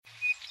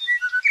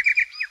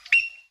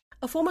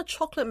A former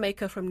chocolate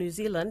maker from New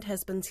Zealand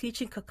has been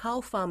teaching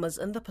cacao farmers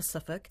in the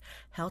Pacific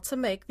how to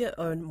make their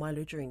own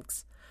Milo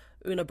drinks.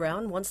 Una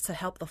Brown wants to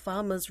help the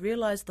farmers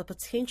realize the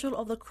potential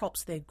of the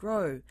crops they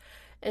grow,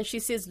 and she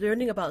says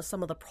learning about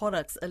some of the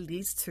products it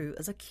leads to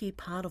is a key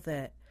part of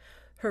that.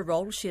 Her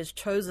role she has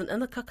chosen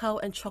in the cacao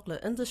and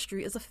chocolate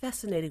industry is a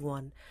fascinating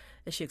one,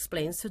 as she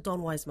explains to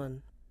Don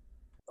Wiseman.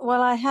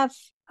 Well, I have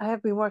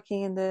been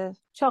working in the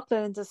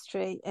chocolate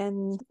industry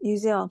in New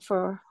Zealand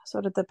for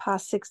sort of the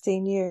past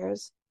 16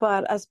 years.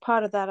 But as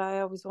part of that,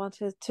 I always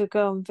wanted to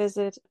go and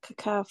visit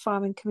cacao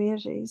farming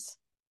communities.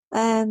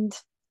 And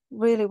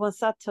really, once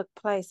that took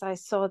place, I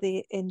saw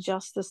the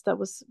injustice that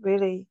was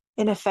really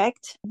in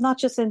effect, not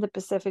just in the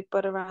Pacific,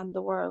 but around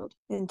the world,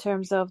 in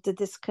terms of the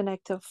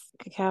disconnect of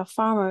cacao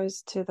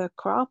farmers to the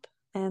crop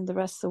and the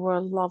rest of the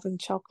world loving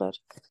chocolate.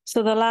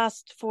 So the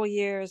last 4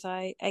 years,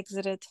 I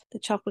exited the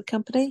chocolate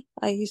company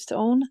I used to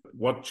own.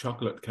 What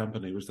chocolate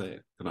company was that,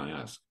 can I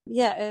ask?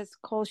 Yeah, it's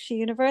called She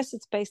Universe.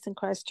 It's based in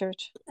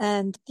Christchurch.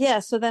 And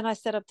so then I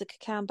set up the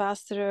Cacao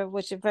Ambassador,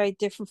 which is a very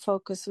different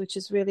focus, which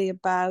is really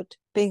about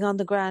being on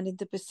the ground in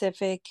the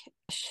Pacific,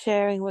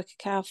 sharing with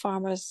cacao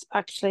farmers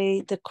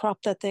actually the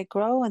crop that they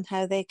grow and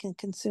how they can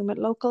consume it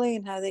locally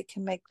and how they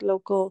can make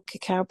local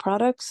cacao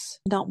products,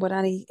 not with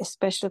any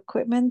special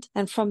equipment.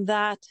 And from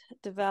that,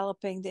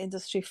 developing the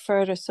industry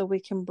further so we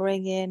can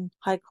bring in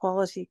high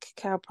quality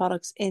cacao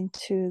products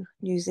into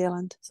New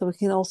Zealand so we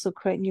can also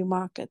create new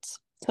markets.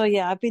 So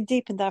yeah, I've been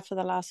deep in that for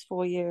the last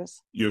 4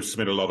 years. You've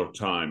spent a lot of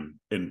time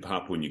in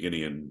Papua New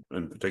Guinea and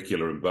in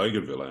particular in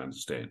Bougainville, I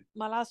understand.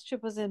 My last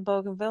trip was in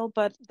Bougainville,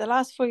 but the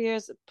last 4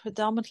 years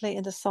predominantly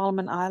in the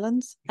Solomon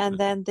Islands. And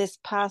then this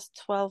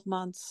past 12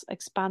 months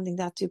expanding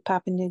that to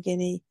Papua New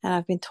Guinea. And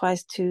I've been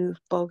twice to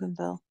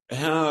Bougainville.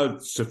 How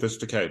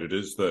sophisticated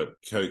is the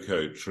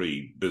cocoa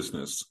tree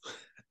business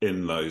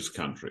in those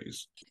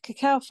countries?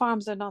 Cacao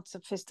farms are not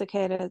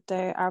sophisticated.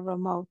 They are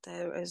remote.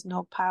 There is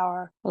no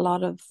power. A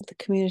lot of the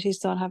communities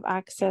don't have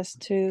access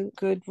to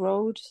good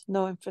roads,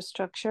 no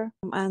infrastructure.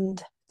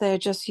 And they're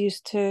just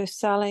used to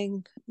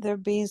selling their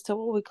beans to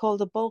what we call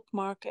the bulk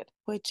market,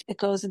 which it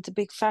goes into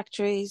big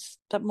factories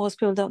that most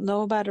people don't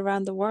know about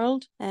around the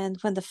world. And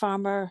when the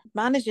farmer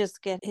manages to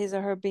get his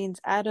or her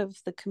beans out of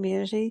the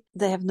community,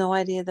 they have no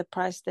idea the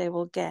price they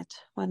will get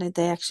when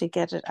they actually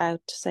get it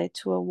out, say,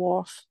 to a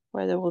wharf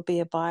where there will be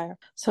a buyer.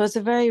 So it's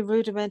a very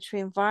rudimentary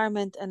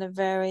environment and a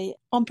very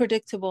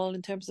unpredictable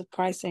in terms of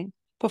pricing.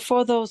 But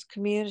for those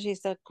communities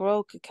that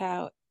grow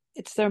cacao,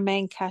 it's their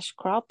main cash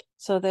crop.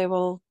 So they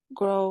will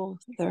grow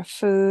their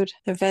food,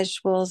 their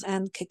vegetables,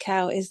 and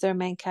cacao is their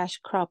main cash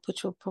crop,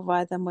 which will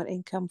provide them with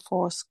income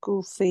for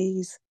school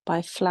fees,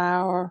 buy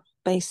flour,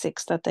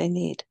 basics that they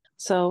need.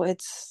 So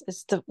it's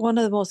one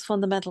of the most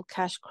fundamental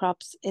cash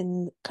crops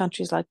in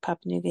countries like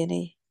Papua New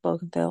Guinea,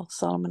 Bougainville,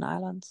 Solomon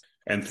Islands.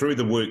 And through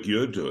the work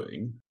you're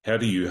doing, how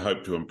do you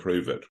hope to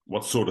improve it?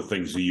 What sort of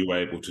things are you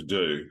able to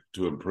do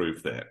to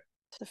improve that?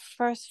 The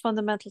first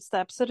fundamental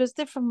step. So there's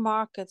different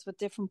markets with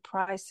different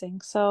pricing.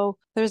 So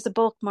there's the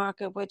bulk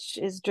market, which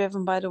is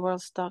driven by the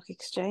World Stock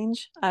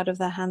Exchange out of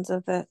the hands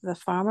of the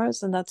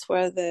farmers. And that's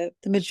where the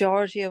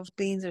majority of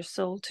beans are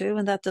sold to.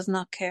 And that does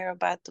not care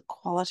about the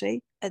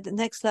quality. At the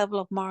next level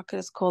of market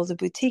is called the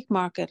boutique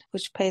market,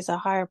 which pays a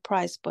higher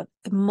price, but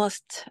it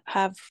must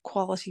have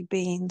quality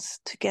beans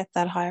to get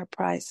that higher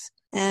price.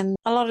 And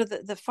a lot of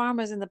the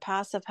farmers in the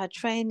past have had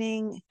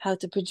training how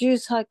to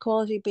produce high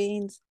quality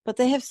beans, but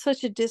they have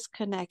such a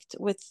disconnect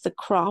with the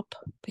crop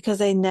because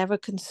they never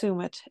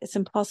consume it. It's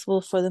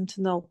impossible for them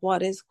to know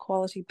what is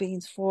quality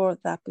beans for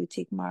that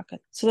boutique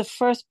market. So the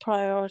first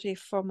priority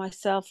for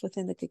myself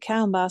within the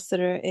Cacao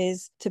Ambassador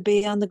is to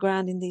be on the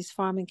ground in these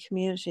farming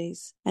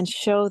communities and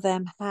show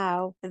them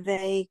how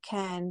they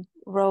can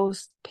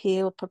roast,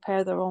 peel,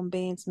 prepare their own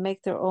beans,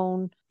 make their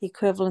own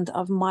equivalent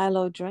of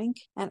Milo drink,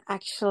 and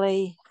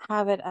actually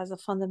have it as a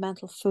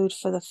fundamental food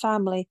for the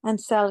family and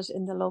sell it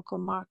in the local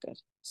market.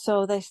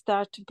 So they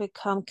start to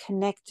become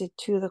connected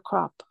to the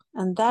crop.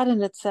 And that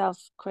in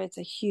itself creates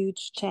a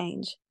huge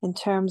change in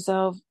terms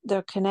of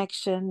their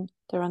connection,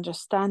 their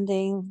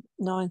understanding,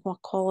 knowing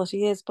what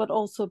quality is, but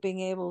also being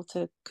able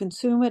to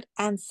consume it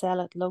and sell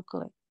it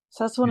locally.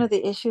 So that's one of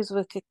the issues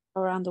with cacao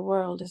around the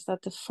world, is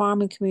that the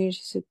farming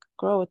communities who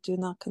grow it do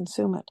not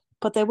consume it.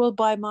 But they will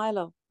buy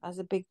Milo as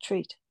a big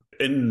treat.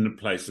 In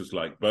places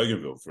like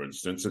Bougainville, for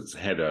instance, it's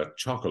had a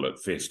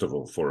chocolate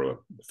festival for a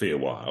fair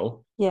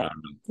while. Yeah,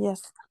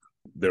 yes.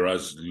 There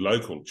is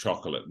local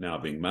chocolate now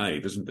being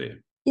made, isn't there?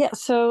 Yeah,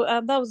 so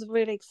that was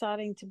really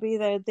exciting to be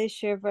there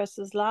this year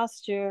versus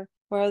last year,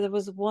 where there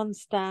was one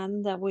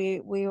stand that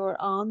we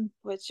were on,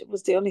 which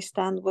was the only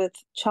stand with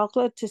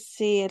chocolate, to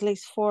see at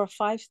least 4 or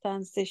 5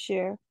 stands this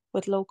year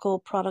with local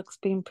products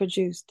being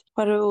produced.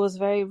 Whether it was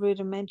very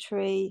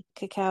rudimentary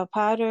cacao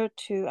powder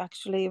to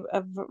actually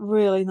a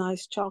really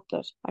nice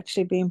chocolate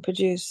actually being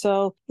produced.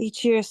 So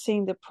each year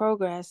seeing the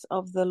progress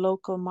of the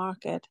local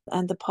market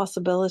and the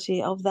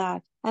possibility of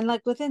that And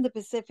like within the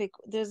Pacific,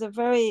 there's a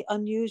very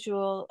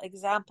unusual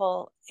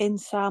example in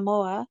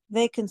Samoa.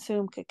 They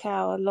consume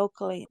cacao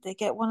locally. They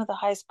get one of the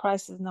highest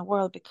prices in the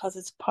world because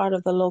it's part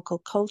of the local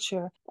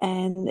culture,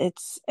 and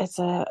it's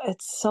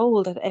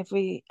sold at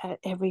every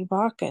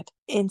market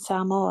in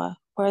Samoa.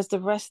 Whereas the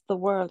rest of the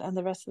world and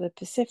the rest of the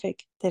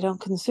Pacific, they don't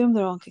consume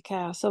their own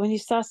cacao. So when you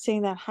start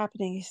seeing that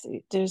happening,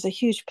 there's a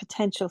huge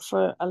potential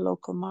for a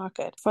local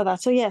market for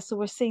that. So yeah, so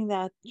we're seeing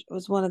that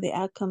was one of the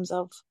outcomes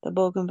of the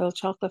Bougainville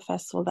Chocolate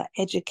Festival, that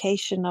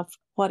education of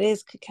what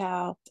is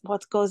cacao,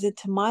 what goes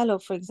into Milo,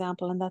 for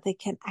example, and that they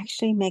can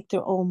actually make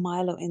their own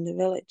Milo in the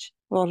village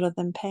rather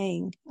than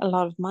paying a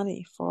lot of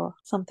money for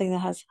something that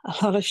has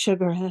a lot of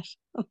sugar in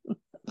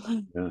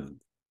it. Yeah.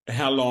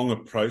 How long a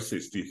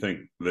process do you think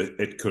that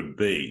it could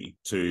be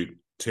to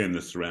turn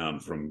this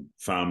around from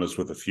farmers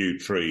with a few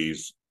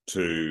trees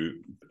to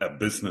a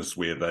business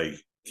where they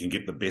can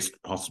get the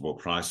best possible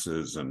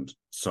prices and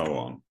so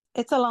on?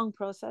 It's a long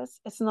process.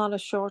 It's not a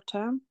short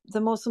term.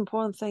 The most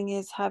important thing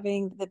is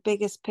having the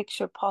biggest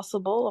picture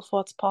possible of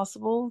what's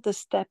possible, the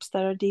steps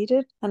that are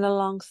needed, and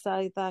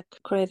alongside that,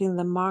 creating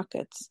the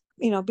markets.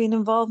 Being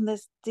involved in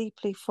this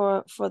deeply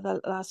for the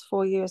last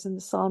 4 years in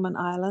the Solomon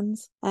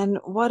Islands. And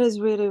what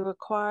is really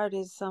required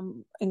is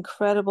some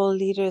incredible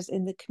leaders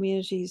in the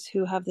communities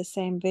who have the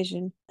same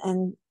vision.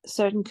 And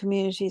certain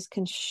communities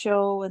can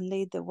show and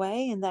lead the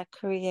way, and that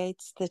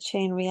creates the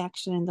chain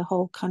reaction in the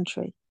whole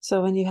country.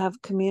 So when you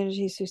have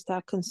communities who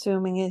start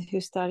consuming it,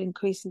 who start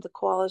increasing the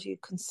quality,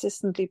 who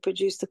consistently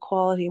produce the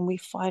quality, and we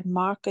find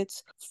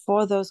markets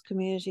for those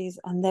communities,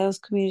 and those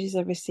communities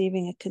are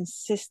receiving a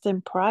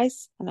consistent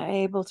price and are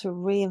able to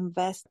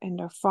reinvest in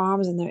their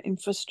farms and their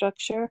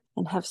infrastructure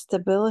and have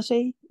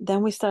stability,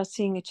 then we start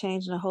seeing a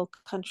change in the whole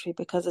country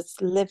because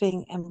it's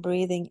living and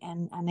breathing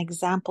and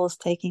examples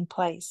taking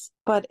place.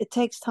 But it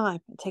takes time.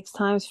 It takes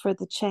time for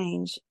the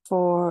change,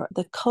 for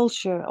the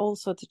culture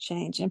also to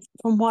change. And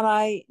from what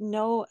I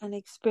know and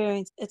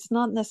experience, it's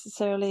not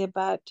necessarily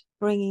about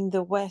bringing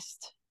the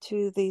West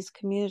to these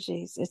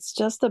communities. It's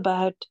just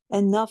about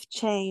enough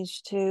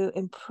change to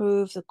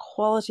improve the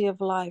quality of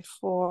life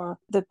for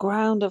the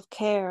ground of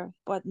care,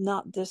 but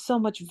not, there's so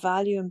much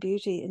value and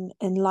beauty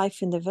in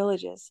life in the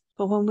villages.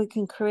 But when we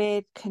can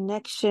create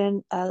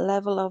connection, a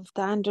level of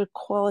standard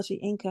quality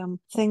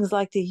income, things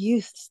like the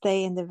youth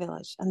stay in the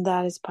village, and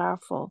that is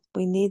powerful.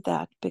 We need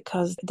that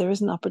because there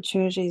isn't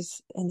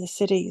opportunities in the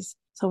cities.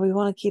 So we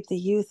want to keep the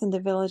youth in the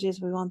villages.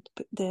 We want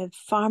the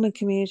farming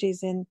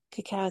communities in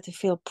cacao to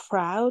feel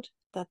proud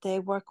that they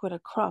work with a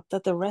crop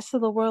that the rest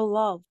of the world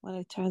love when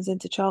it turns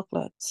into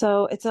chocolate.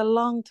 So it's a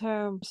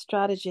long-term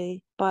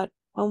strategy, but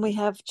when we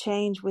have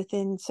change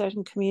within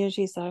certain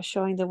communities that are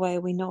showing the way,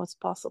 we know it's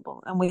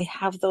possible. And we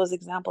have those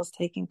examples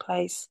taking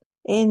place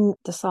in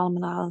the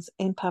Solomon Islands,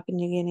 in Papua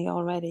New Guinea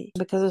already,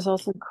 because there's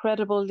also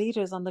incredible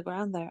leaders on the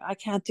ground there. I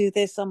can't do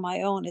this on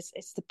my own.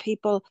 It's the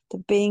people, the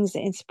beings, the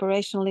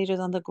inspirational leaders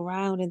on the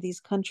ground in these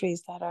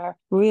countries that are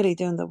really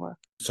doing the work.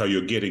 So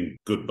you're getting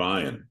good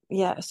buy-in.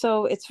 Yeah,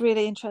 so it's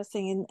really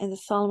interesting. In the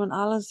Solomon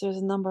Islands, there's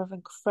a number of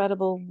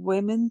incredible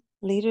women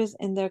leaders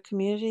in their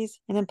communities.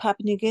 And in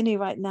Papua New Guinea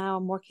right now,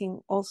 I'm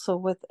working also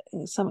with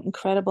some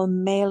incredible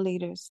male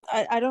leaders.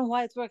 I don't know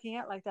why it's working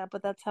out like that,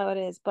 but that's how it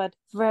is. But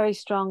very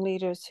strong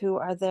leaders who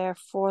are there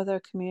for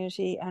their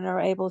community and are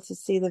able to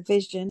see the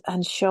vision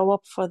and show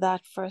up for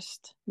that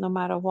first, no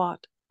matter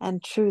what.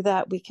 And through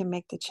that, we can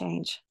make the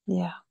change.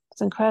 Yeah.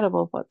 It's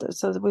incredible.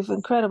 So we've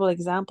incredible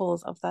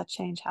examples of that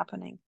change happening.